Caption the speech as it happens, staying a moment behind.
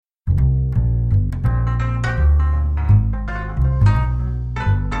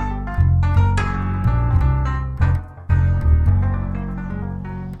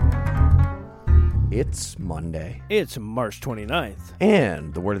It's Monday. It's March 29th.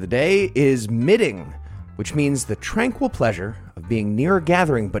 And the word of the day is midding, which means the tranquil pleasure of being near a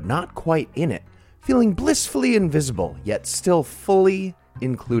gathering but not quite in it, feeling blissfully invisible yet still fully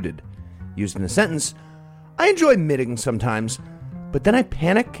included. Used in a sentence, I enjoy midding sometimes, but then I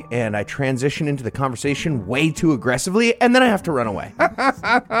panic and I transition into the conversation way too aggressively, and then I have to run away.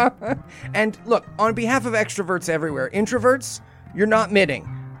 And look, on behalf of extroverts everywhere, introverts, you're not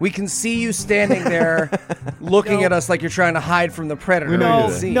midding. We can see you standing there looking at us like you're trying to hide from the predator.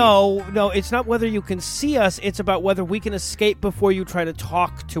 No, it's not whether you can see us. It's about whether we can escape before you try to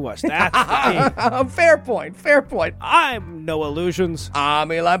talk to us. That's the Fair point. I'm No Illusions.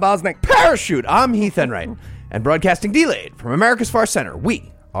 I'm Eli Bosnick. Parachute! I'm Heath Enright. And broadcasting delayed from America's Far Center,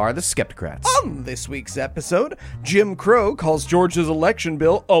 we are the Skepticrats. On this week's episode, Jim Crow calls Georgia's election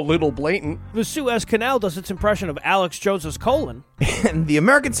bill a little blatant. The Suez Canal does its impression of Alex Jones's colon. And the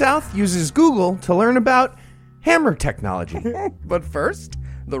American South uses Google to learn about hammer technology. But first,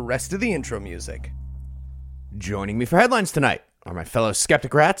 the rest of the intro music. Joining me for headlines tonight are my fellow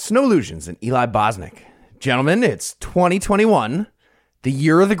Skepticrats, No Illusions, and Eli Bosnick. Gentlemen, it's 2021, the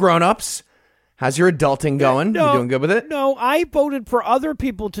year of the grown-ups. How's your adulting going? You doing good with it? No, I voted for other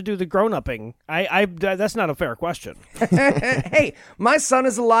people to do the grown-upping. That's not a fair question. Hey, my son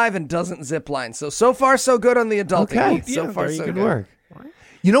is alive and doesn't zip line, so far so good on the adulting. Okay. So far so good. Good work.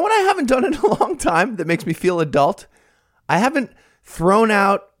 You know what I haven't done in a long time that makes me feel adult? I haven't thrown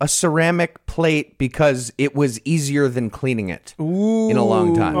out a ceramic plate because it was easier than cleaning it in a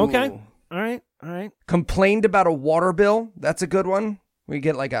long time. Okay. All right. Complained about a water bill. That's a good one. We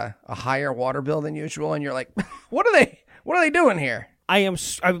get like a higher water bill than usual, and you're like, what are they doing here? I'm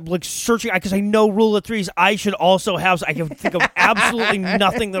like searching because I know rule of threes. I should also have. I can think of absolutely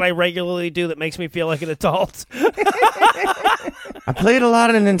nothing that I regularly do that makes me feel like an adult. I played a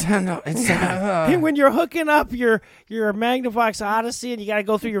lot of Nintendo. It's when you're hooking up your Magnavox Odyssey and you got to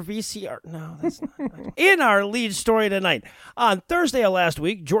go through your VCR. No, that's not. In our lead story tonight, on Thursday of last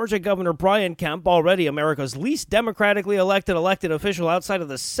week, Georgia Governor Brian Kemp, already America's least democratically elected official outside of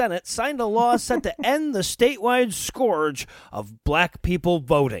the Senate, signed a law set to end the statewide scourge of black people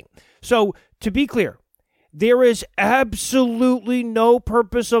voting. So, to be clear, there is absolutely no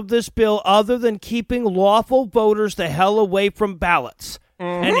purpose of this bill other than keeping lawful voters the hell away from ballots.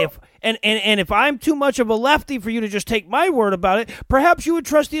 Mm-hmm. And if I'm too much of a lefty for you to just take my word about it, perhaps you would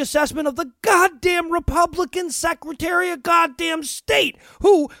trust the assessment of the goddamn Republican Secretary of goddamn State,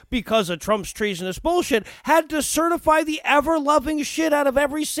 who, because of Trump's treasonous bullshit, had to certify the ever-loving shit out of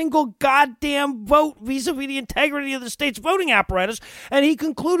every single goddamn vote vis-a-vis the integrity of the state's voting apparatus, and he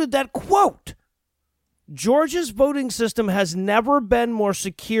concluded that, quote, Georgia's voting system has never been more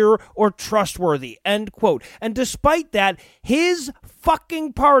secure or trustworthy, end quote. And despite that, his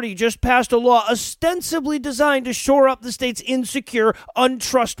fucking party just passed a law ostensibly designed to shore up the state's insecure,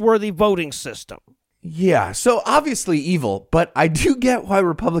 untrustworthy voting system. Yeah, so obviously evil, but I do get why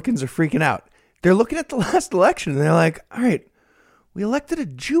Republicans are freaking out. They're looking at the last election and they're like, all right, we elected a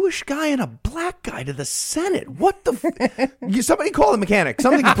Jewish guy and a black guy to the Senate. What the somebody call the mechanic.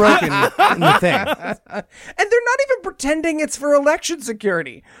 Something's broken in the thing. And they're not even pretending it's for election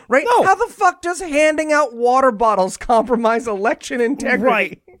security, right? No. How the fuck does handing out water bottles compromise election integrity?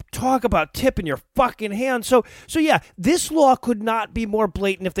 Right. Talk about tipping your fucking hand. So yeah, this law could not be more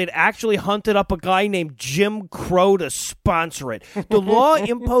blatant if they'd actually hunted up a guy named Jim Crow to sponsor it. The law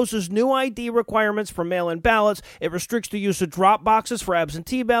imposes new ID requirements for mail-in ballots. It restricts the use of drop boxes for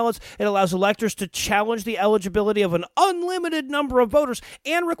absentee ballots. It allows electors to challenge the eligibility of an unlimited number of voters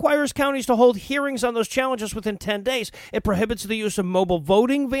and requires counties to hold hearings on those challenges within 10 days. It prohibits the use of mobile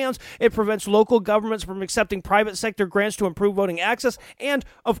voting vans. It prevents local governments from accepting private sector grants to improve voting access. And,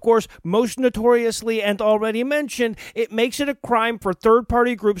 of course, most notoriously and already mentioned, it makes it a crime for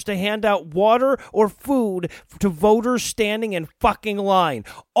third-party groups to hand out water or food to voters standing in fucking line.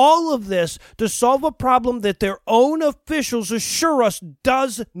 All of this to solve a problem that their own officials assure us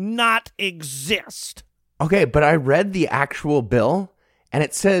does not exist. Okay, but I read the actual bill, and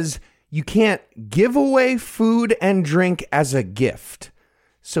it says you can't give away food and drink as a gift.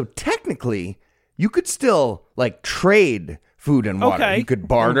 So technically, you could still, trade food and water. Okay. You could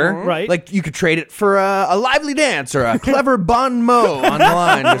barter. Mm-hmm. Right. Like, you could trade it for a lively dance or a clever bon mot on the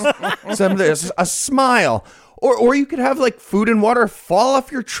line. Just a smile. Or you could have, food and water fall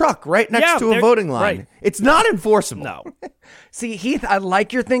off your truck right next to a voting line. Right. It's not enforceable. No. See, Heath, I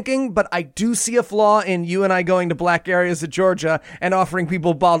like your thinking, but I do see a flaw in you and I going to black areas of Georgia and offering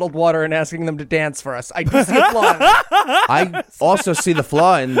people bottled water and asking them to dance for us. I do see a flaw in that. I also see the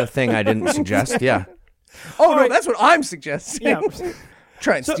flaw in the thing I didn't suggest, yeah. Oh, no, that's what I'm suggesting. Yeah.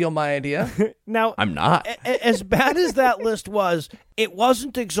 Try and steal my idea. Now, I'm not. As bad as that list was, it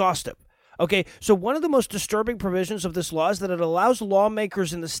wasn't exhaustive. Okay, so one of the most disturbing provisions of this law is that it allows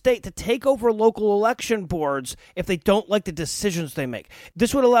lawmakers in the state to take over local election boards if they don't like the decisions they make.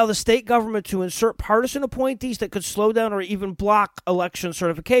 This would allow the state government to insert partisan appointees that could slow down or even block election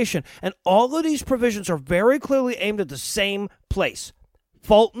certification. And all of these provisions are very clearly aimed at the same place.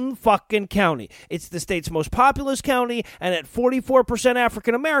 Fulton fucking County. It's the state's most populous county, and at 44%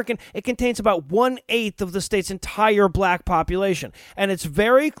 African American, it contains about 1/8 of the state's entire black population. And it's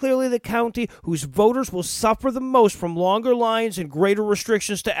very clearly the county whose voters will suffer the most from longer lines and greater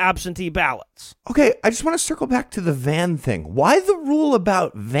restrictions to absentee ballots. Okay, I just want to circle back to the van thing. Why the rule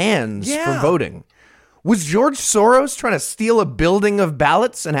about vans for voting? Was George Soros trying to steal a building of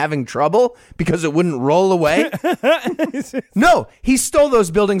ballots and having trouble because it wouldn't roll away? No, he stole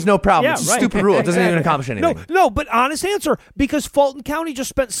those buildings, no problem. Yeah, it's a right. stupid rule. It doesn't even accomplish anything. No, but honest answer, because Fulton County just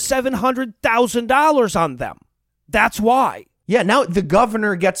spent $700,000 on them. That's why. Yeah, now the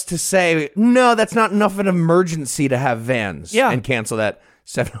governor gets to say, no, that's not enough of an emergency to have vans and cancel that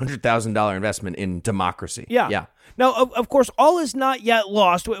 $700,000 investment in democracy. Yeah. Now, of course, all is not yet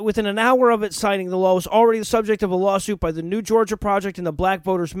lost. Within an hour of it signing, the law was already the subject of a lawsuit by the New Georgia Project and the Black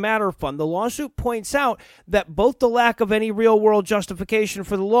Voters Matter Fund. The lawsuit points out that both the lack of any real-world justification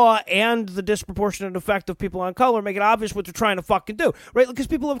for the law and the disproportionate effect of people on color make it obvious what they're trying to fucking do, right? Because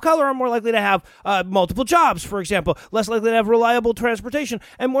people of color are more likely to have multiple jobs, for example, less likely to have reliable transportation,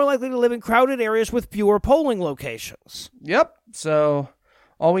 and more likely to live in crowded areas with fewer polling locations. Yep. So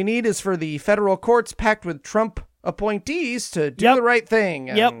all we need is for the federal courts packed with Trump appointees to do the right thing.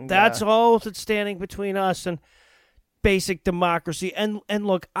 And, that's all that's standing between us and basic democracy. And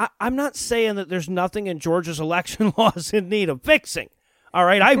look, I'm not saying that there's nothing in Georgia's election laws in need of fixing. All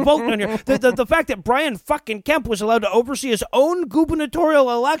right, I vote on here. The fact that Brian fucking Kemp was allowed to oversee his own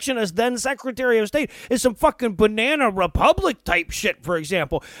gubernatorial election as then Secretary of State is some fucking banana republic type shit, for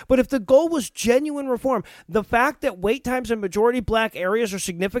example. But if the goal was genuine reform, the fact that wait times in majority black areas are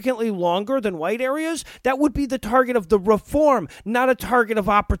significantly longer than white areas, that would be the target of the reform, not a target of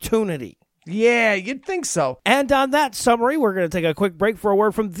opportunity. Yeah, you'd think so. And on that summary, we're going to take a quick break for a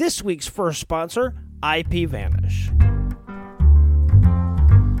word from this week's first sponsor, IPVanish.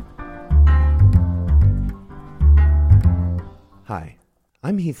 Hi,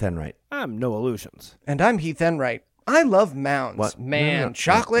 I'm Heath Enright. I'm No Illusions. And I'm Heath Enright. I love mounds. What? Man,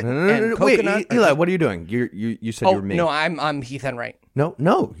 chocolate Wait, and coconut. Eli, what are you doing? You said you were me. No, I'm Heath Enright.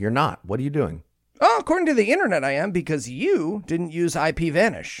 No, you're not. What are you doing? Oh, according to the internet, I am, because you didn't use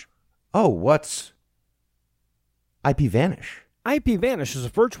IPVanish. Oh, what's IPVanish? IPVanish is a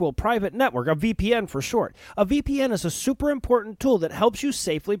virtual private network, a VPN for short. A VPN is a super important tool that helps you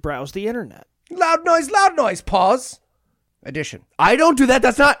safely browse the internet. Loud noise, pause. Addition. I don't do that.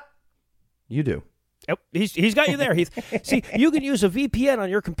 That's not... You do. Yep, he's got you there, Heath. See, you can use a VPN on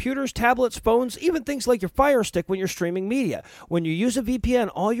your computers, tablets, phones, even things like your Fire Stick when you're streaming media. When you use a VPN,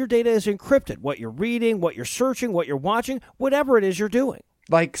 all your data is encrypted. What you're reading, what you're searching, what you're watching, whatever it is you're doing.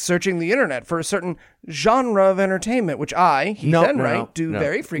 Like searching the internet for a certain genre of entertainment, which I, Heath Enright, do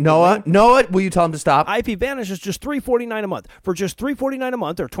very frequently. Noah, will you tell him to stop? IPVanish is just $3.49 a month. For just $3.49 a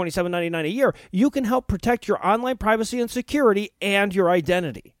month, or $27.99 a year, you can help protect your online privacy and security and your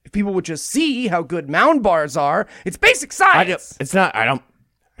identity. If people would just see how good mound bars are, it's basic science. I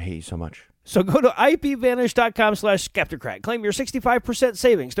hate you so much. So go to ipvanish.com/Skepticrat. Claim your 65%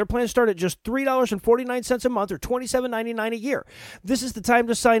 savings. Their plans start at just $3.49 a month or $27.99 a year. This is the time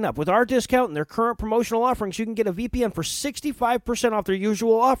to sign up. With our discount and their current promotional offerings, you can get a VPN for 65% off their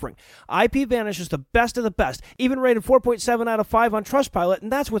usual offering. IPVanish is the best of the best, even rated 4.7 out of 5 on Trustpilot,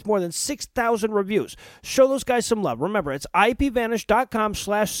 and that's with more than 6,000 reviews. Show those guys some love. Remember, it's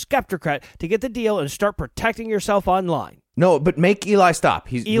ipvanish.com/Skepticrat to get the deal and start protecting yourself online. No, but make Eli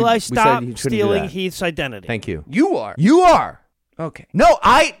stop. Eli, stop stealing Heath's identity. Thank you. You are. Okay. No,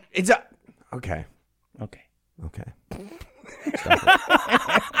 okay. Okay. Stop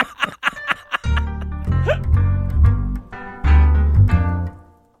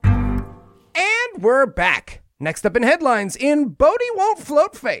And we're back. Next up in headlines, in Bodie Won't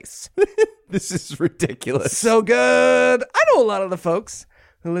Float Face. This is ridiculous. So good. I know a lot of the folks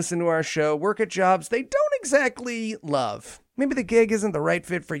who listen to our show work at jobs they don't exactly love. Maybe the gig isn't the right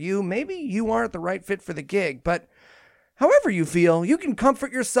fit for you. Maybe you aren't the right fit for the gig. But however you feel, you can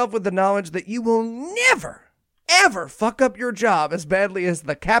comfort yourself with the knowledge that you will never, ever fuck up your job as badly as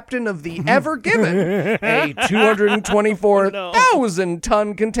the captain of the Ever Given, a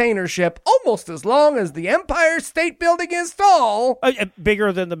 224,000-ton container ship, almost as long as the Empire State Building is tall.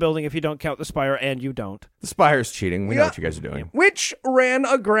 Bigger than the building if you don't count the spire, and you don't. The spire's cheating. We know what you guys are doing. Which ran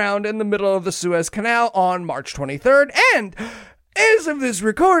aground in the middle of the Suez Canal on March 23rd, and as of this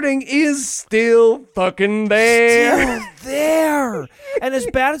recording, is still fucking there. Still there. And as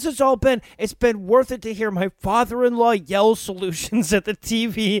bad as it's all been, it's been worth it to hear my father-in-law yell solutions at the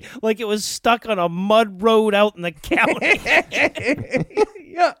TV like it was stuck on a mud road out in the county.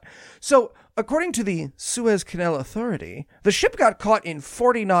 Yeah. So, according to the Suez Canal Authority, the ship got caught in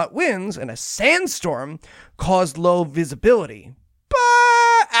 40-knot winds and a sandstorm caused low visibility.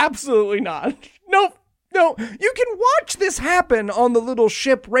 But absolutely not. Nope. No, you can watch this happen on the little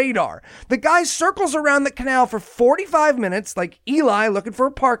ship radar. The guy circles around the canal for 45 minutes, like Eli looking for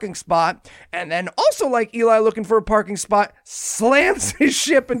a parking spot, and then also like Eli looking for a parking spot, slams his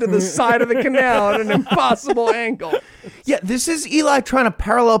ship into the side of the canal at an impossible angle. Yeah, this is Eli trying to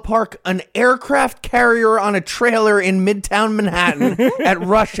parallel park an aircraft carrier on a trailer in Midtown Manhattan at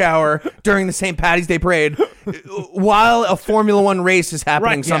rush hour during the St. Paddy's Day parade while a Formula One race is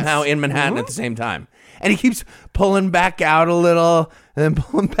happening somehow in Manhattan at the same time. And he keeps pulling back out a little and then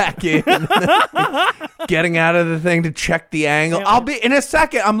pulling back in, getting out of the thing to check the angle. I'll be in a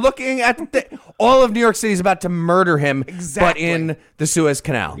second. I'm looking at all of New York City is about to murder him, but in the Suez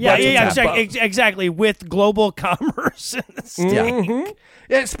Canal. Exactly. With global commerce.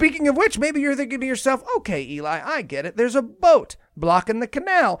 Yeah, speaking of which, maybe you're thinking to yourself, okay, Eli, I get it. There's a boat blocking the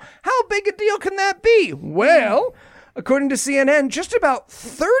canal. How big a deal can that be? Well, according to CNN, just about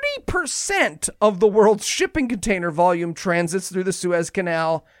 30% of the world's shipping container volume transits through the Suez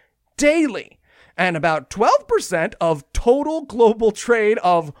Canal daily, and about 12% of total global trade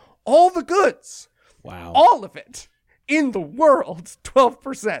of all the goods. Wow. All of it in the world,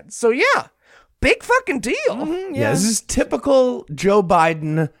 12%. So yeah, big fucking deal. Mm-hmm, yeah, this is typical Joe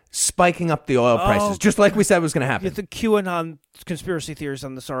Biden spiking up the oil prices, just like we said was going to happen. The QAnon conspiracy theories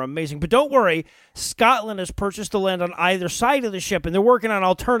on this are amazing. But don't worry, Scotland has purchased the land on either side of the ship, and they're working on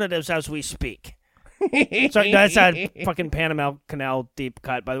alternatives as we speak. So that's a fucking Panama Canal deep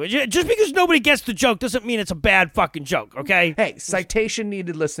cut, by the way. Just because nobody gets the joke doesn't mean it's a bad fucking joke, okay? Hey,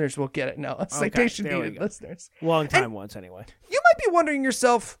 citation-needed listeners will get it. No, citation-needed listeners. Long time once, anyway. You might be wondering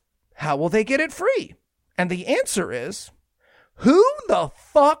yourself, how will they get it free? And the answer is, who the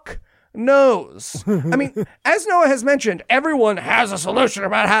fuck knows? I mean, as Noah has mentioned, everyone has a solution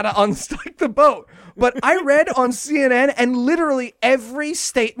about how to unstuck the boat. But I read on CNN, and literally every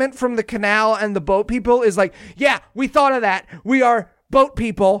statement from the canal and the boat people is like, yeah, we thought of that. We are boat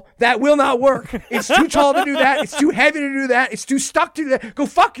people. That will not work. It's too tall to do that. It's too heavy to do that. It's too stuck to do that. Go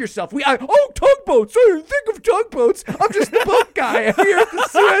fuck yourself. Tugboats. I didn't think of tugboats. I'm just the boat guy here at the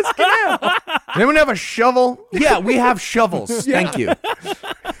Suez Canal. Does anyone have a shovel? Yeah, we have shovels. Thank you.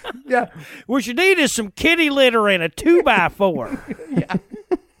 Yeah. What you need is some kitty litter and a 2x4. Yeah.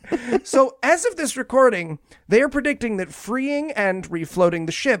 So, as of this recording, they are predicting that freeing and refloating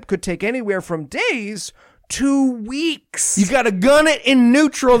the ship could take anywhere from days to weeks. You got to gun it in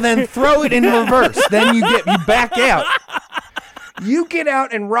neutral, then throw it in reverse. Then you back out. You get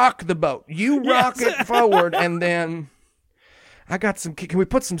out and rock the boat. You rock it forward, and then I got some. Can we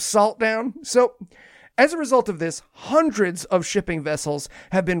put some salt down? So, as a result of this, hundreds of shipping vessels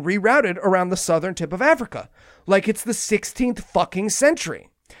have been rerouted around the southern tip of Africa, like it's the 16th fucking century.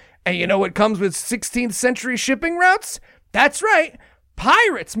 And you know what comes with 16th century shipping routes? That's right.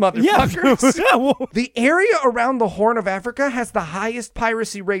 Pirates, motherfuckers. Yeah. The area around the Horn of Africa has the highest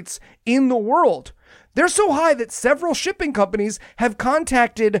piracy rates in the world. They're so high that several shipping companies have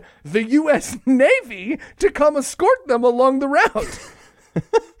contacted the U.S. Navy to come escort them along the route.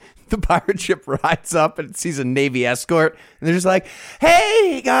 The pirate ship rides up and it sees a Navy escort, and they're just like,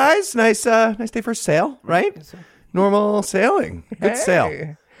 "Hey guys, nice day for a sail, right? Normal sailing, good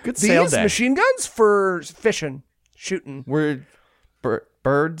sail, good sail These day. Machine guns for fishing, shooting. We're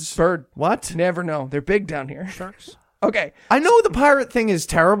birds. What? Never know. They're big down here. Sharks. Okay. I know the pirate thing is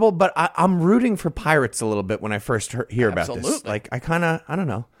terrible, but I'm rooting for pirates a little bit when I first hear about this. Absolutely. Like, I don't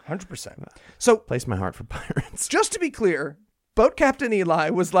know. 100%. So, Place my heart for pirates. just to be clear, Boat Captain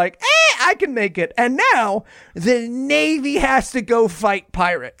Eli was like, I can make it. And now the Navy has to go fight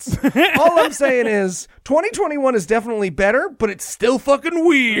pirates. All I'm saying is 2021 is definitely better, but it's still fucking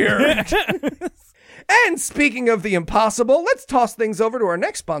weird. And speaking of the impossible, let's toss things over to our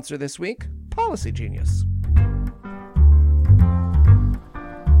next sponsor this week, Policy Genius.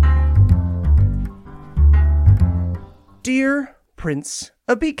 Dear Prince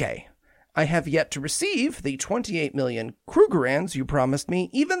Abike, I have yet to receive the 28 million Krugerrands you promised me,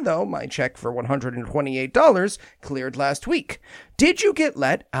 even though my check for $128 cleared last week. Did you get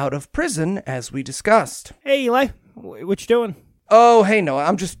let out of prison as we discussed? Hey, Eli, what you doing? Oh, hey, Noah,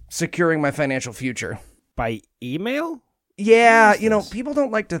 I'm just securing my financial future. By email? Yeah, people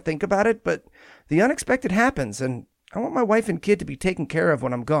don't like to think about it, but the unexpected happens, and I want my wife and kid to be taken care of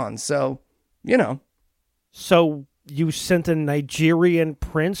when I'm gone, so, So you sent a Nigerian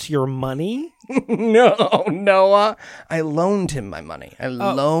prince your money? No, Noah. I loaned him my money. I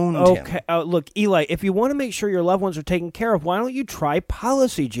loaned him. Okay, look, Eli, if you want to make sure your loved ones are taken care of, why don't you try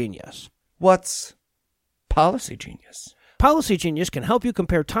Policy Genius? What's Policy Genius? Policy Genius can help you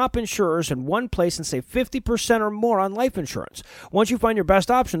compare top insurers in one place and save 50% or more on life insurance. Once you find your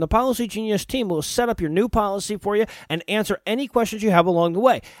best option, the Policy Genius team will set up your new policy for you and answer any questions you have along the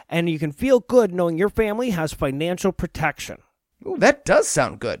way. And you can feel good knowing your family has financial protection. Ooh, that does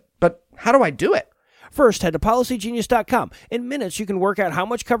sound good, but how do I do it? First, head to PolicyGenius.com. In minutes, you can work out how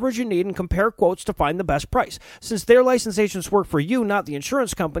much coverage you need and compare quotes to find the best price. Since their licensed agents work for you, not the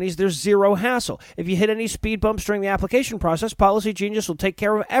insurance companies, there's zero hassle. If you hit any speed bumps during the application process, Policy Genius will take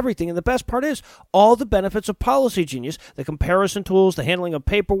care of everything. And the best part is, all the benefits of Policy Genius, the comparison tools, the handling of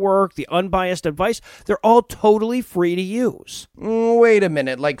paperwork, the unbiased advice, they're all totally free to use. Wait a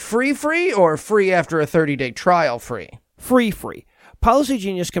minute, like free or free after a 30-day trial free? Free. Policy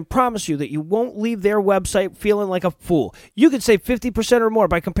Genius can promise you that you won't leave their website feeling like a fool. You can save 50% or more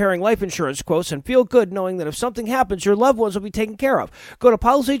by comparing life insurance quotes and feel good knowing that if something happens, your loved ones will be taken care of. Go to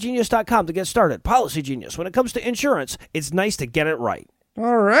PolicyGenius.com to get started. Policy Genius. When it comes to insurance, it's nice to get it right.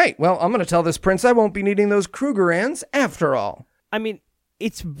 All right. Well, I'm going to tell this prince I won't be needing those Krugerrands after all. I mean,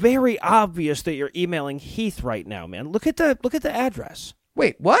 it's very obvious that you're emailing Heath right now, man. Look at the address.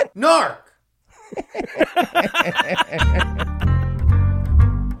 Wait, what? Narc!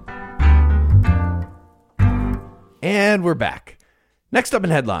 And we're back. Next up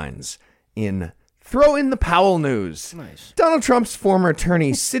in headlines, throw in the Powell news. Nice. Donald Trump's former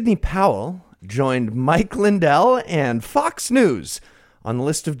attorney, Sidney Powell, joined Mike Lindell and Fox News on the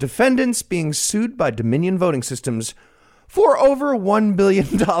list of defendants being sued by Dominion Voting Systems for over $1 billion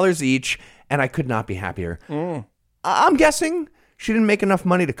each, and I could not be happier. I'm guessing she didn't make enough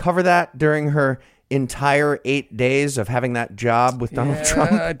money to cover that during her entire 8 days of having that job with Donald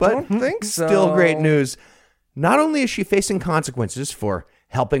Trump. I don't think so. Still great news. Not only is she facing consequences for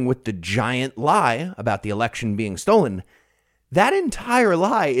helping with the giant lie about the election being stolen, that entire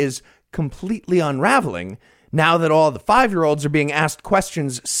lie is completely unraveling now that all the 5-year-olds are being asked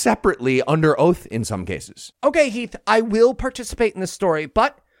questions separately under oath in some cases. Okay, Heath, I will participate in this story,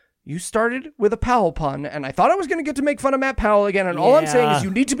 but you started with a Powell pun, and I thought I was going to get to make fun of Matt Powell again, and all I'm saying is you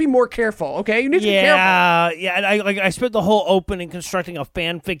need to be more careful, okay? You need to be careful. Yeah, and I spent the whole opening constructing a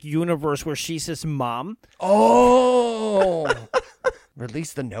fanfic universe where she's his mom. Oh!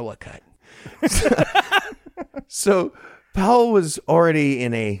 Release the Noah cut. So Powell was already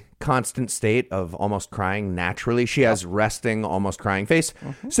in a constant state of almost crying naturally. She has resting, almost crying face.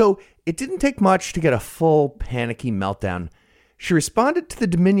 So it didn't take much to get a full panicky meltdown. She responded to the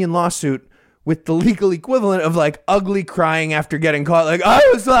Dominion lawsuit with the legal equivalent of like ugly crying after getting caught. Like, I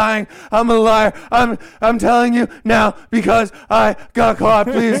was lying. I'm a liar. I'm telling you now because I got caught.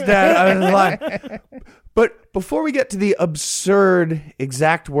 Please, Dad, I was lying. But before we get to the absurd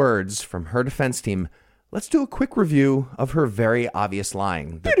exact words from her defense team, let's do a quick review of her very obvious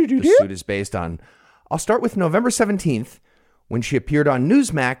lying that the suit is based on. I'll start with November 17th when she appeared on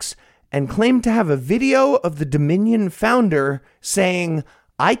Newsmax and claimed to have a video of the Dominion founder saying,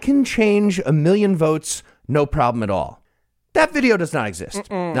 I can change 1 million votes, no problem at all. That video does not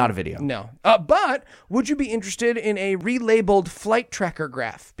exist. Not a video. No. But would you be interested in a relabeled flight tracker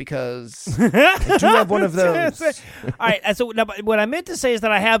graph? Because I do have one of those. All right. So now, what I meant to say is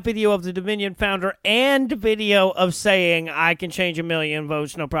that I have video of the Dominion founder and video of saying I can change 1 million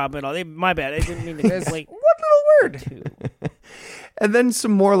votes, no problem at all. My bad. I didn't mean to complete. What little word? And then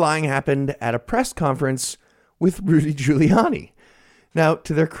some more lying happened at a press conference with Rudy Giuliani. Now,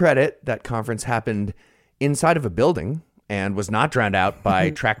 to their credit, that conference happened inside of a building and was not drowned out by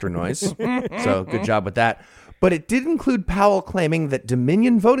tractor noise. So good job with that. But it did include Powell claiming that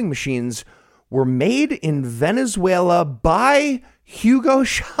Dominion voting machines were made in Venezuela by Hugo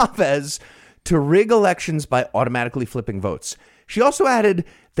Chavez to rig elections by automatically flipping votes. She also added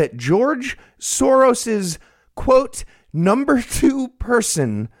that George Soros's, quote, number 2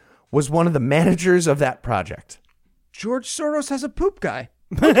 person was one of the managers of that project. George Soros has a poop guy.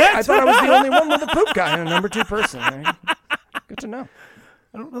 I thought I was the only one with a poop guy and a number 2 person. Good to know.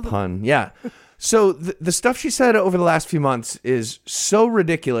 I don't know. Pun, yeah. So the stuff she said over the last few months is so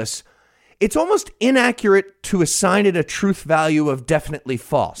ridiculous, it's almost inaccurate to assign it a truth value of definitely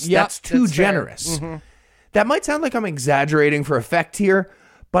false. Yep, that's too that's fair. generous. That might sound like I'm exaggerating for effect here,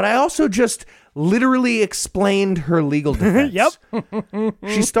 but I also just literally explained her legal defense. Yep.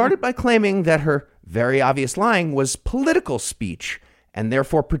 She started by claiming that her very obvious lying was political speech and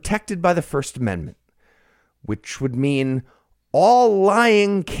therefore protected by the First Amendment, which would mean all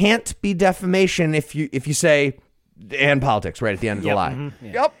lying can't be defamation if you say and politics right at the end of the lie.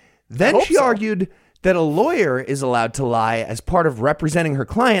 Yep. Then she argued that a lawyer is allowed to lie as part of representing her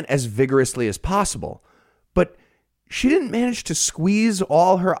client as vigorously as possible. But she didn't manage to squeeze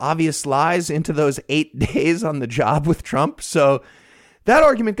all her obvious lies into those 8 days on the job with Trump. So that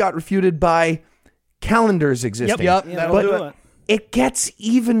argument got refuted by calendars existing. Yep. That'll do it. It gets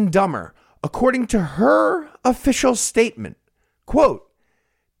even dumber. According to her official statement, quote,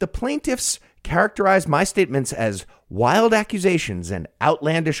 "The plaintiffs characterized my statements as wild accusations and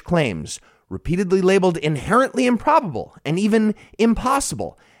outlandish claims, repeatedly labeled inherently improbable and even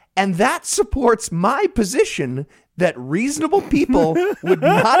impossible. And that supports my position that reasonable people would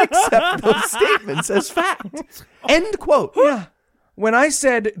not accept those statements as fact." End quote. Yeah. When I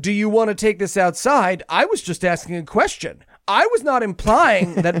said, "Do you want to take this outside?" I was just asking a question. I was not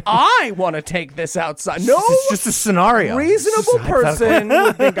implying that I want to take this outside. No, It's just a scenario. reasonable It's just a person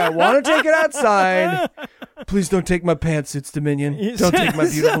would think I want to take it outside. Please don't take my pantsuits, Dominion. Don't take my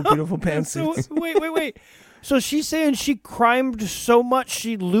beautiful, beautiful pantsuits. So, wait. So she's saying she crimed so much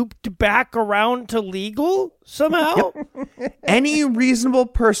she looped back around to legal somehow? Any reasonable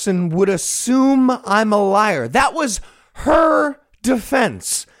person would assume I'm a liar. That was her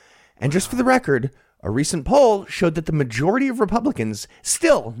defense. And just for the record, a recent poll showed that the majority of Republicans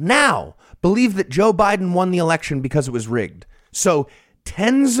still now believe that Joe Biden won the election because it was rigged. So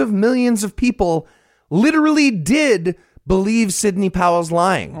tens of millions of people literally did believe Sidney Powell's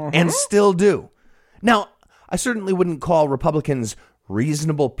lying and still do. Now, I certainly wouldn't call Republicans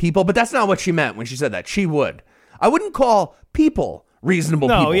reasonable people, but that's not what she meant when she said that. She would. I wouldn't call people reasonable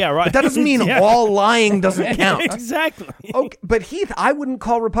people. Yeah, right. But that doesn't mean Yeah. all lying doesn't count. Exactly. Okay, but Heath, I wouldn't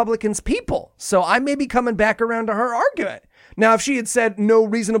call Republicans people. So I may be coming back around to her argument. Now, if she had said no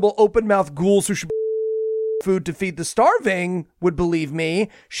reasonable open-mouthed ghouls who should food to feed the starving would believe me,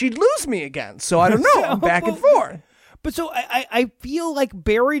 she'd lose me again. So I don't know. I'm back and forth. But so I feel like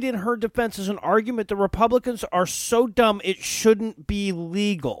buried in her defense is an argument that Republicans are so dumb it shouldn't be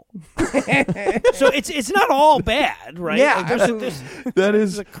legal. So it's not all bad, right? Yeah, Like, there's That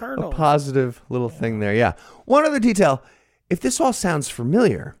is a kernel. a positive little thing there. Yeah. One other detail. If this all sounds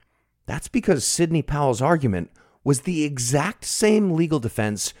familiar, that's because Sidney Powell's argument was the exact same legal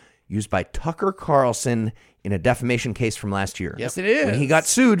defense used by Tucker Carlson in a defamation case from last year. Yes, it is. When he got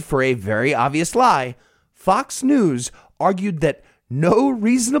sued for a very obvious lie, Fox News argued that no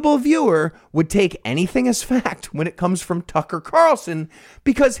reasonable viewer would take anything as fact when it comes from Tucker Carlson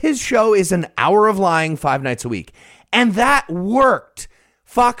because his show is an hour of lying 5 nights a week. And that worked.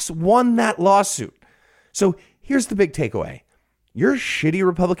 Fox won that lawsuit. So here's the big takeaway. Your shitty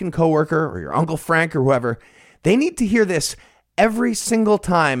Republican coworker or your Uncle Frank or whoever, they need to hear this every single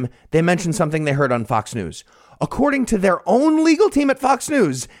time they mention something they heard on Fox News. According to their own legal team at Fox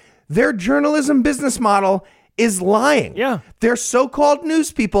News, their journalism business model is lying. Yeah. Their so-called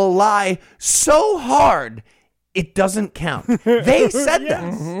news people lie so hard it doesn't count. They said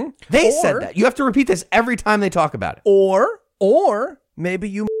that. They said that. You have to repeat this every time they talk about it. Or maybe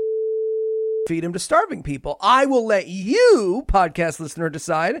you feed him to starving people. I will let you, podcast listener,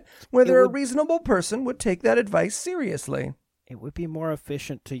 decide whether a reasonable person would take that advice seriously. It would be more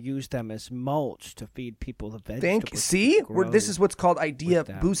efficient to use them as mulch to feed people the vegetables. Thank you. See? This is what's called idea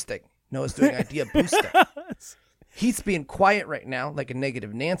boosting. Noah's doing idea boosting. He's being quiet right now, like a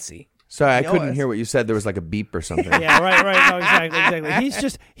negative Nancy. Sorry, I couldn't hear what you said. There was like a beep or something. Yeah, right. No,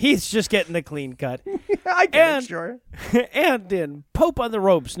 exactly. He's just getting the clean cut. I get it, sure. And in Pope on the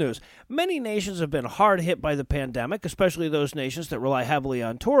Ropes news, many nations have been hard hit by the pandemic, especially those nations that rely heavily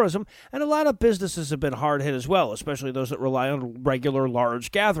on tourism, and a lot of businesses have been hard hit as well, especially those that rely on regular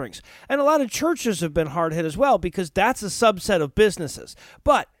large gatherings. And a lot of churches have been hard hit as well, because that's a subset of businesses.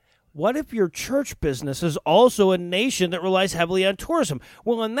 But what if your church business is also a nation that relies heavily on tourism?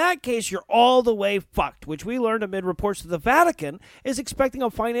 Well, in that case, you're all the way fucked, which we learned amid reports that the Vatican is expecting a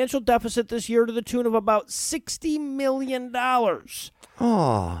financial deficit this year to the tune of about $60 million.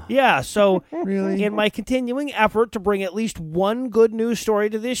 Oh, Yeah, so really? in my continuing effort to bring at least one good news story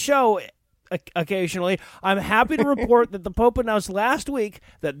to this show occasionally, I'm happy to report that the Pope announced last week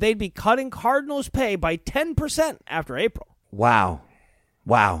that they'd be cutting cardinals' pay by 10% after April. Wow.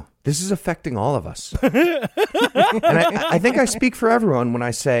 This is affecting all of us. And I think I speak for everyone when I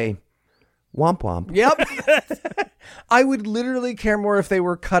say Womp womp. Yep. I would literally care more if they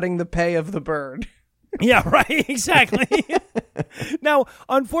were cutting the pay of the bird. Yeah, right. Exactly. Now,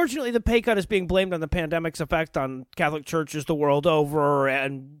 unfortunately, the pay cut is being blamed on the pandemic's effect on Catholic churches the world over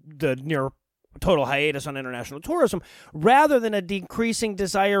and the near total hiatus on international tourism, rather than a decreasing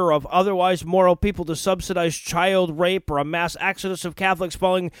desire of otherwise moral people to subsidize child rape or a mass exodus of Catholics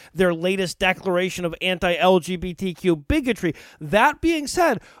following their latest declaration of anti-LGBTQ bigotry. That being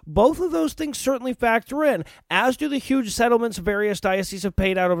said, both of those things certainly factor in, as do the huge settlements various dioceses have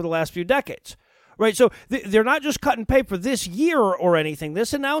paid out over the last few decades. Right, so they're not just cutting pay for this year or anything.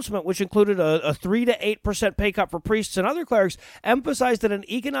 This announcement, which included a 3 to 8% pay cut for priests and other clerics, emphasized that an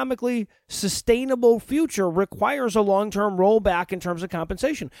economically sustainable future requires a long-term rollback in terms of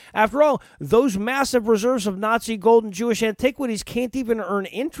compensation. After all, those massive reserves of Nazi gold and Jewish antiquities can't even earn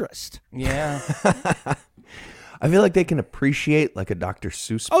interest. Yeah. I feel like they can appreciate like a Dr.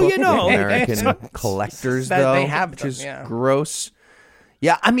 Seuss Oh, book. you know. American collectors, That though, they have which them, is yeah. gross.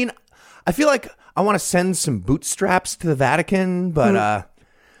 Yeah, I mean, I feel like I want to send some bootstraps to the Vatican, but I'm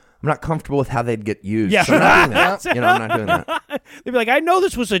not comfortable with how they'd get used. Yeah. So I'm not doing that. I'm not doing that. They'd be like, I know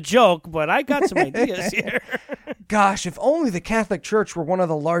this was a joke, but I got some ideas here. Gosh, if only the Catholic Church were one of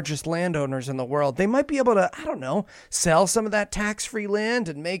the largest landowners in the world, they might be able to, I don't know, sell some of that tax-free land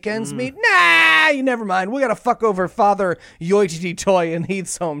and make ends meet. Nah, you never mind. We got to fuck over Father Yoitity Toy in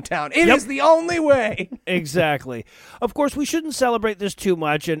Heath's hometown. It is the only way. Exactly. Of course, we shouldn't celebrate this too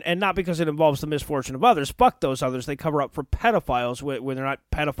much, and not because it involves the misfortune of others. Fuck those others. They cover up for pedophiles when they're not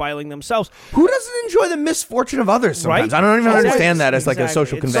pedophiling themselves. Who doesn't enjoy the misfortune of others sometimes? Right? I don't even Exactly. understand that as like a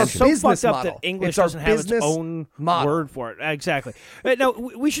social It's convention. so Business fucked up model. that English It's our doesn't have its business own model. word for it. Exactly. Now,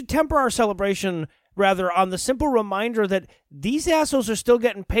 we should temper our celebration rather on the simple reminder that these assholes are still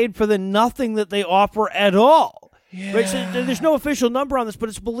getting paid for the nothing that they offer at all. Yeah. Right? So there's no official number on this, but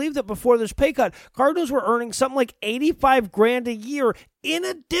it's believed that before this pay cut, cardinals were earning something like $85,000 a year in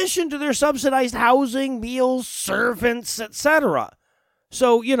addition to their subsidized housing, meals, servants, etc.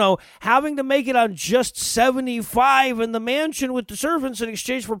 So, having to make it on just 75 in the mansion with the servants in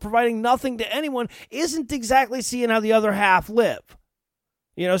exchange for providing nothing to anyone isn't exactly seeing how the other half live.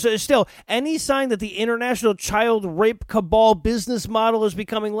 So still, any sign that the international child rape cabal business model is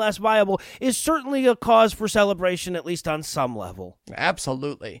becoming less viable is certainly a cause for celebration, at least on some level.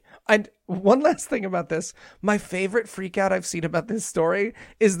 Absolutely. And one last thing about this. My favorite freak out I've seen about this story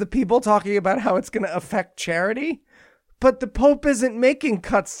is the people talking about how it's going to affect charity. But the Pope isn't making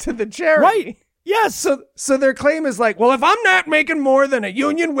cuts to the charity. Right. Yes. So their claim is like, well, if I'm not making more than a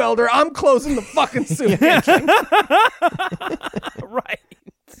union welder, I'm closing the fucking soup kitchen. Right.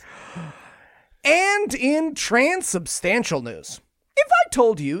 And in transubstantial news, if I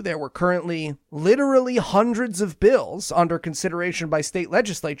told you there were currently literally hundreds of bills under consideration by state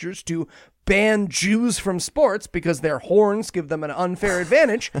legislatures to ban Jews from sports because their horns give them an unfair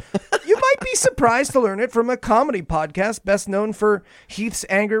advantage, you might be surprised to learn it from a comedy podcast best known for Heath's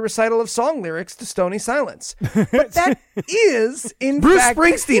angry recital of song lyrics to Stony Silence. But that is, in Bruce fact...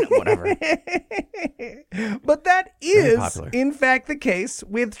 Springsteen, whatever. But that is, popular. in fact, the case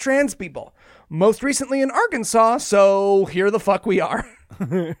with trans people. Most recently in Arkansas, so here the fuck we are.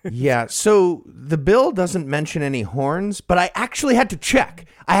 Yeah, so the bill doesn't mention any horns, but I actually had to check.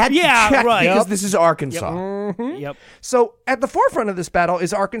 I had to check right. because Yep. this is Arkansas. Yep. So at the forefront of this battle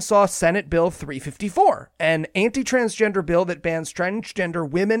is Arkansas Senate Bill 354, an anti-transgender bill that bans transgender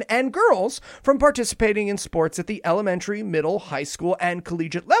women and girls from participating in sports at the elementary, middle, high school, and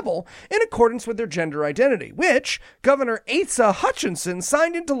collegiate level in accordance with their gender identity, which Governor Asa Hutchinson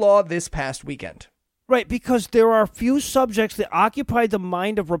signed into law this past weekend. Right, because there are few subjects that occupy the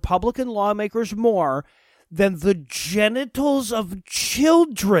mind of Republican lawmakers more than the genitals of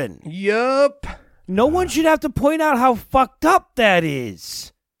children. Yup. No one should have to point out how fucked up that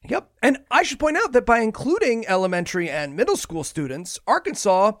is. Yep. And I should point out that by including elementary and middle school students,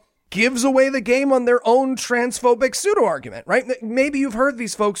 Arkansas gives away the game on their own transphobic pseudo-argument, right? Maybe you've heard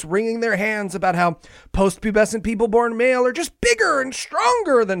these folks wringing their hands about how post-pubescent people born male are just bigger and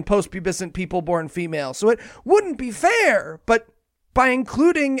stronger than post-pubescent people born female, so it wouldn't be fair. But by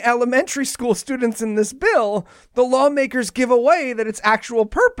including elementary school students in this bill, the lawmakers give away that its actual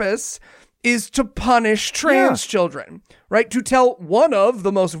purpose is to punish trans children, right? To tell one of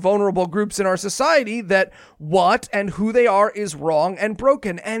the most vulnerable groups in our society that what and who they are is wrong and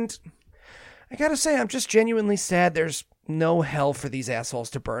broken. And I gotta say, I'm just genuinely sad there's no hell for these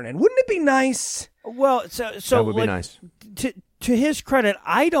assholes to burn in. Wouldn't it be nice? Well, so That would be nice. To his credit,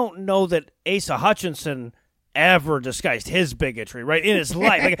 I don't know that Asa Hutchinson ever disguised his bigotry, right, in his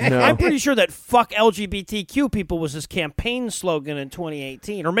life. Like, I'm pretty sure that "fuck LGBTQ people" was his campaign slogan in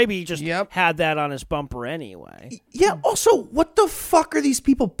 2018, or maybe he just had that on his bumper anyway. Yeah. Also, what the fuck are these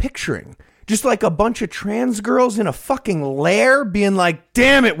people picturing? Just like a bunch of trans girls in a fucking lair being like,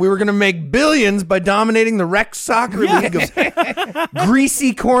 damn it, we were going to make billions by dominating the rec soccer league of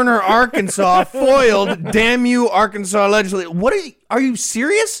Greasy Corner, Arkansas, foiled, damn you, Arkansas legislature. What are you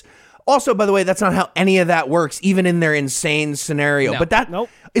serious? Also, by the way, that's not how any of that works, even in their insane scenario. No. But that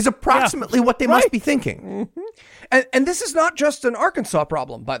is approximately what they must be thinking. Mm-hmm. And this is not just an Arkansas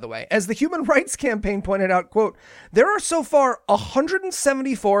problem, by the way. As the Human Rights Campaign pointed out, quote, there are so far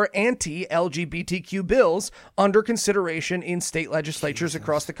 174 anti-LGBTQ bills under consideration in state legislatures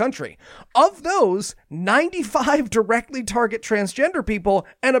across the country. Of those, 95 directly target transgender people,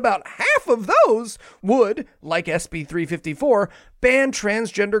 and about half of those would, like SB 354, ban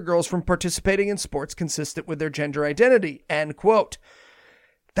transgender girls from participating in sports consistent with their gender identity, end quote.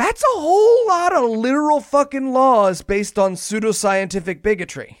 That's a whole lot of literal fucking laws based on pseudoscientific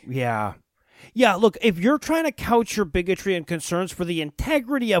bigotry. Yeah. Yeah, look, if you're trying to couch your bigotry and concerns for the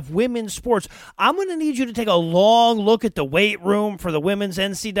integrity of women's sports, I'm going to need you to take a long look at the weight room for the women's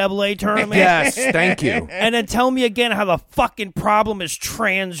NCAA tournament. Yes, thank you. And then tell me again how the fucking problem is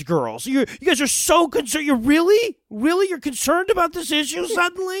trans girls. You guys are so concerned. You're you're concerned about this issue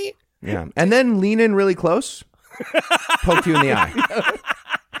suddenly? Yeah. And then lean in really close, poke you in the eye.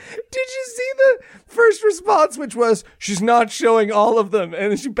 Did you see the first response, which was, she's not showing all of them,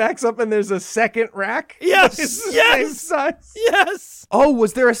 and then she backs up and there's a second rack? Yes, same size. Yes. Oh,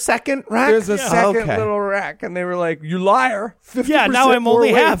 was there a second rack? There's a second little rack, and they were like, you liar. 50% yeah, now I'm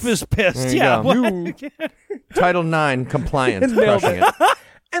only weight. half as pissed. Yeah. Title IX compliance, crushing it.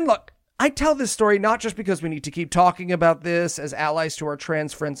 And look, I tell this story not just because we need to keep talking about this as allies to our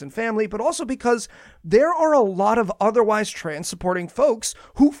trans friends and family, but also because there are a lot of otherwise trans-supporting folks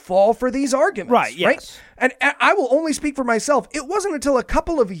who fall for these arguments. Right, yes. Right? And I will only speak for myself. It wasn't until a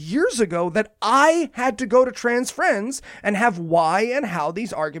couple of years ago that I had to go to trans friends and have why and how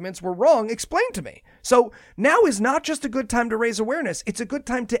these arguments were wrong explained to me. So now is not just a good time to raise awareness. It's a good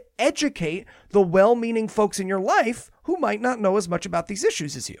time to educate the well-meaning folks in your life who might not know as much about these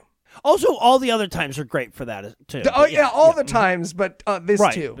issues as you. Also, all the other times are great for that, too. All the times, but this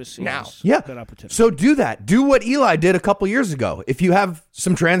too, now. Yeah, good opportunity. So do that. Do what Eli did a couple years ago. If you have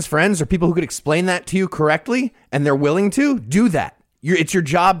some trans friends or people who could explain that to you correctly and they're willing to, do that. It's your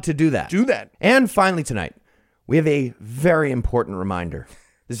job to do that. Do that. And finally tonight, we have a very important reminder.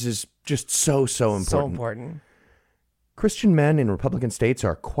 This is just so important. So important. Christian men in Republican states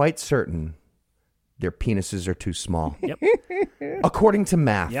are quite certain their penises are too small. Yep. According to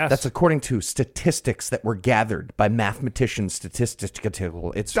math. Yes. That's according to statistics that were gathered by mathematicians,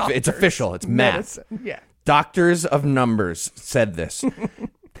 statistical. It's official. It's math. Yeah. Doctors of numbers said this.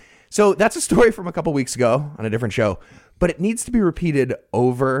 So that's a story from a couple weeks ago on a different show, but it needs to be repeated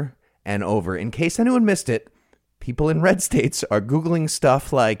over and over. In case anyone missed it, people in red states are Googling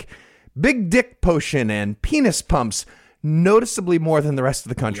stuff like big dick potion and penis pumps noticeably more than the rest of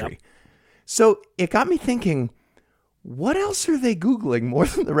the country. Yep. So it got me thinking, what else are they Googling more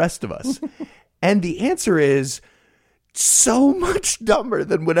than the rest of us? And the answer is so much dumber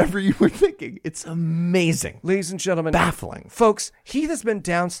than whatever you were thinking. It's amazing. Ladies and gentlemen. Baffling. Folks, Heath has been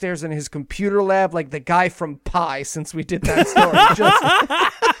downstairs in his computer lab like the guy from Pi since we did that story.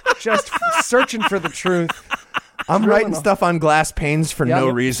 just searching for the truth. I'm writing stuff on glass panes for no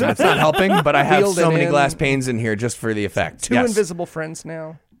reason. It's not helping, but I have so many glass panes in here just for the effect. Two invisible friends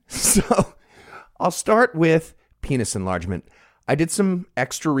now. So I'll start with penis enlargement. I did some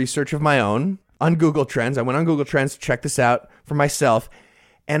extra research of my own on Google Trends. I went on Google Trends to check this out for myself.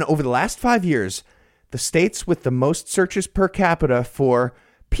 And over the last 5 years, the states with the most searches per capita for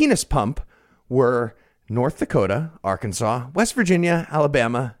penis pump were North Dakota, Arkansas, West Virginia,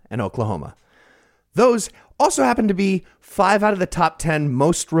 Alabama, and Oklahoma. Those also happen to be 5 out of the top 10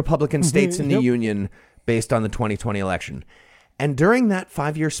 most Republican states in the union based on the 2020 election. And during that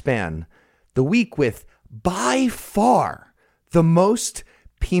 5-year span, the week with by far the most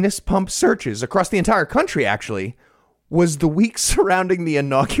penis pump searches across the entire country, actually, was the week surrounding the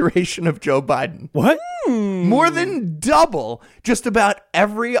inauguration of Joe Biden. What? More than double just about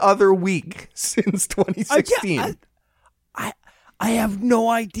every other week since 2016. I have no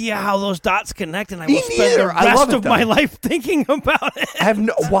idea how those dots connect, and I Me will spend neither. the I love rest it, of though. my life thinking about it. I have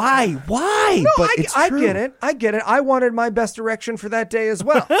no... Why? No, but I true. get it. I get it. I wanted my best erection for that day as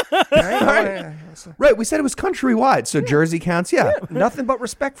well. Right? Right, we said it was countrywide, so Jersey counts, yeah. Nothing but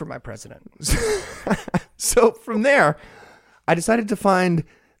respect for my president. So from there, I decided to find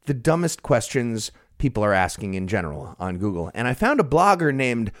the dumbest questions people are asking in general on Google. And I found a blogger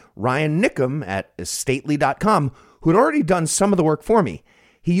named Ryan Nickham at estately.com who had already done some of the work for me.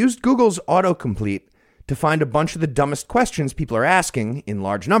 He used Google's autocomplete to find a bunch of the dumbest questions people are asking in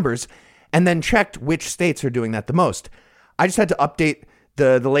large numbers, and then checked which states are doing that the most. I just had to update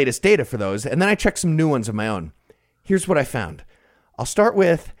the latest data for those, and then I checked some new ones of my own. Here's what I found. I'll start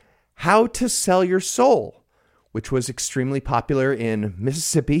with how to sell your soul, which was extremely popular in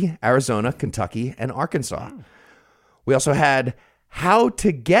Mississippi, Arizona, Kentucky, and Arkansas. We also had how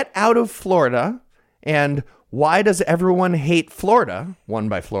to get out of Florida and why does everyone hate Florida, won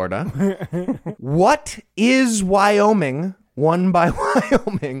by Florida. What is Wyoming, won by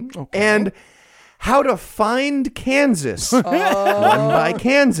Wyoming. Okay. And how to find Kansas, won by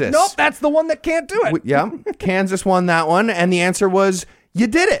Kansas. Nope, that's the one that can't do it. Yeah, Kansas won that one. And the answer was, you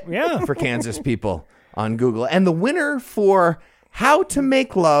did it Yeah. for Kansas people on Google. And the winner for how to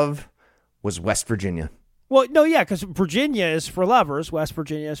make love was West Virginia. Well, no, yeah, because Virginia is for lovers. West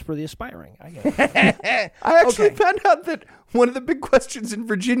Virginia is for the aspiring. I get it. I actually found out that one of the big questions in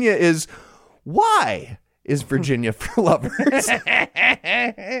Virginia is, why is Virginia for lovers?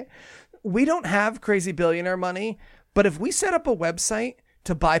 We don't have crazy billionaire money, but if we set up a website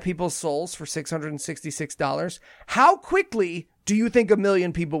to buy people's souls for $666, how quickly do you think 1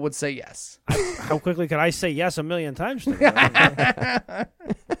 million people would say yes? How quickly could I say yes 1 million times to that?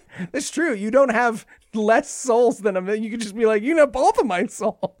 It's true. You don't have less souls than 1 million. You could just be like, you know, both of my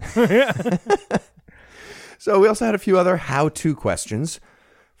souls. So we also had a few other how-to questions.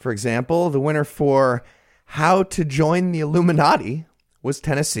 For example, the winner for how to join the Illuminati was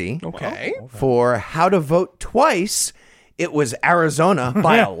Tennessee. Okay. For how to vote twice, it was Arizona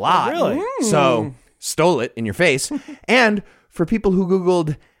by a lot. Really? So stole it in your face. And for people who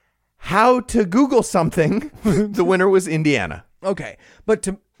Googled how to Google something, the winner was Indiana. Okay. But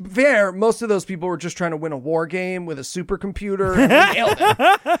to be fair, most of those people were just trying to win a war game with a supercomputer. And nailed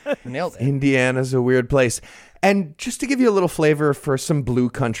it. Nailed it. Indiana's a weird place. And just to give you a little flavor for some blue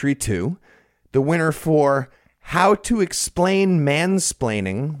country too, the winner for how to explain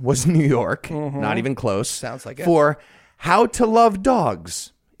mansplaining was New York. Not even close. Sounds like it. For how to love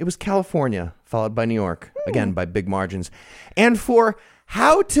dogs, it was California, followed by New York, again by big margins. And for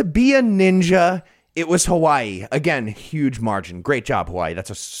how to be a ninja, it was Hawaii. Again, huge margin. Great job, Hawaii. That's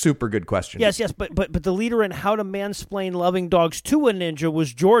a super good question. Yes, but the leader in how to mansplain loving dogs to a ninja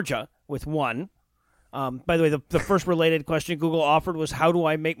was Georgia with 1. By the way, the first related question Google offered was, how do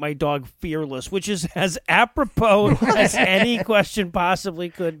I make my dog fearless? Which is as apropos as any question possibly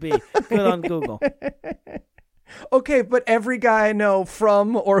could be. Good on Google. Okay, but every guy I know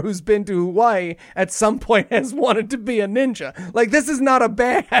from or who's been to Hawaii at some point has wanted to be a ninja. Like, this is not a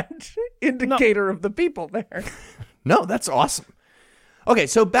bad indicator of the people there. No, that's awesome. Okay,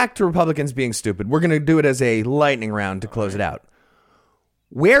 so back to Republicans being stupid. We're going to do it as a lightning round to close it out.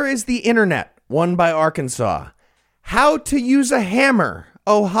 Where is the internet? Won by Arkansas. How to use a hammer?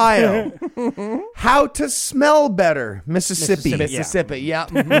 Ohio. How to smell better? Mississippi. Mississippi, yeah.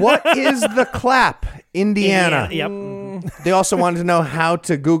 Mhm. What is the clap? Indiana. Yep. They also wanted to know how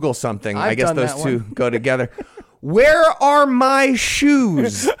to Google something. I I've guess done those that two one. go together. Where are my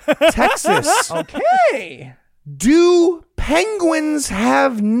shoes? Texas. Okay. Do penguins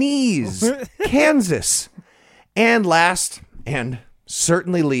have knees? Kansas. And last, and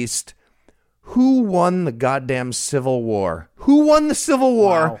certainly least, who won the goddamn Civil War? Who won the Civil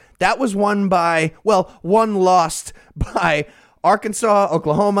War? Wow. That was won by, one lost by Arkansas,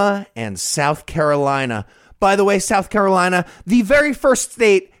 Oklahoma, and South Carolina. By the way, South Carolina, the very first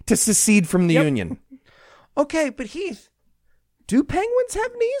state to secede from the Union. Okay, but Heath, do penguins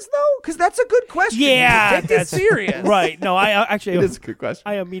have knees, though? Because that's a good question. Yeah, Take this serious. Right. No, I actually... It is a good question.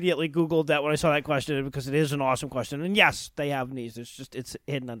 I immediately Googled that when I saw that question because it is an awesome question. And yes, they have knees. It's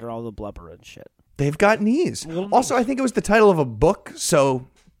hidden under all the blubber and shit. They've got knees. Also, I think it was the title of a book, so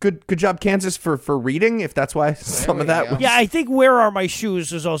good job, Kansas, for reading, if that's why some of that go. was... Yeah, I think Where Are My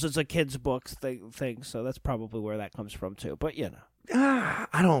Shoes is also, it's a kid's book thing, so that's probably where that comes from too. But, you know.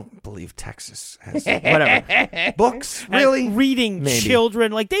 I don't believe Texas has... Whatever. Books? Really? And reading Maybe.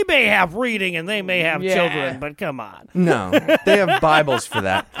 children. Like, they may have reading and they may have children, but come on. No. They have Bibles for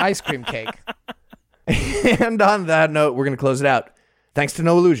that. Ice cream cake. And on that note, we're going to close it out. Thanks to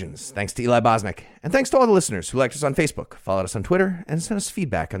No Illusions, thanks to Eli Bosnick, and thanks to all the listeners who liked us on Facebook, followed us on Twitter, and sent us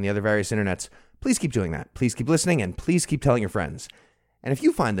feedback on the other various internets. Please keep doing that. Please keep listening, and please keep telling your friends. And if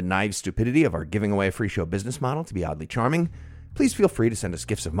you find the naive stupidity of our giving away free show business model to be oddly charming, please feel free to send us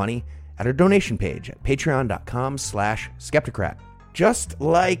gifts of money at our donation page at patreon.com/Skepticrat. Just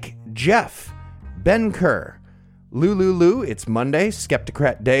like Jeff, Ben Kerr, Lulu, it's Monday.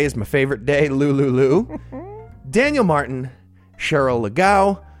 Skepticrat Day is my favorite day. Lulu. Daniel Martin, Cheryl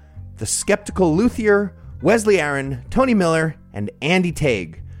Legow, The Skeptical Luthier, Wesley Aaron, Tony Miller, and Andy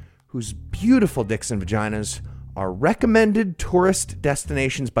Tague, whose beautiful dicks and vaginas are recommended tourist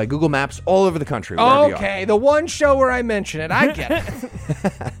destinations by Google Maps all over the country. Okay, the one show where I mention it. I get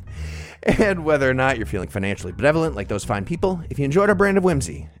it. And whether or not you're feeling financially benevolent like those fine people, if you enjoyed our brand of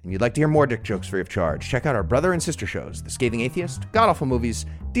whimsy and you'd like to hear more dick jokes free of charge, check out our brother and sister shows, The Scathing Atheist, God Awful Movies,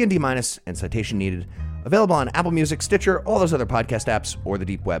 D&D Minus, and Citation Needed, available on Apple Music, Stitcher, all those other podcast apps, or the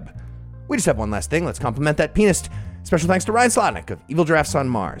deep web. We just have one last thing. Let's compliment that pianist. Special thanks to Ryan Slotnick of Evil Giraffes on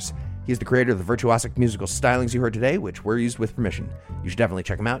Mars. He is the creator of the virtuosic musical stylings you heard today, which were used with permission. You should definitely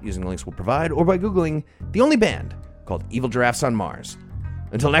check him out using the links we'll provide, or by Googling the only band called Evil Giraffes on Mars.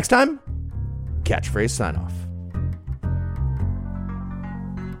 Until next time, catchphrase sign off.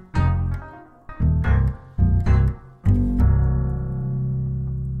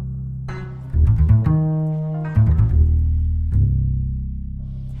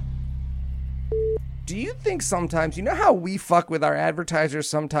 Do you think sometimes, you know how we fuck with our advertisers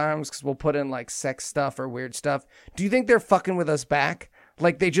sometimes because we'll put in like sex stuff or weird stuff? Do you think they're fucking with us back?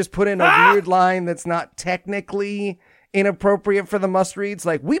 Like they just put in a weird line that's not technically inappropriate for the must reads?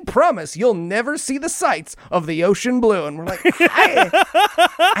 Like, we promise you'll never see the sights of the ocean blue. And we're like,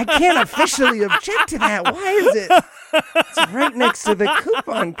 I can't officially object to that. Why is it? It's right next to the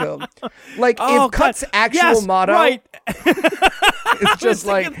coupon code. Like, if Cut's actual motto is just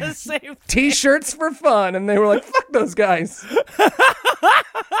like t-shirts for fun, and they were like, fuck those guys.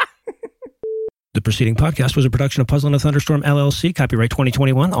 The preceding podcast was a production of Puzzle and a Thunderstorm, LLC. Copyright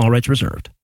 2021. All rights reserved.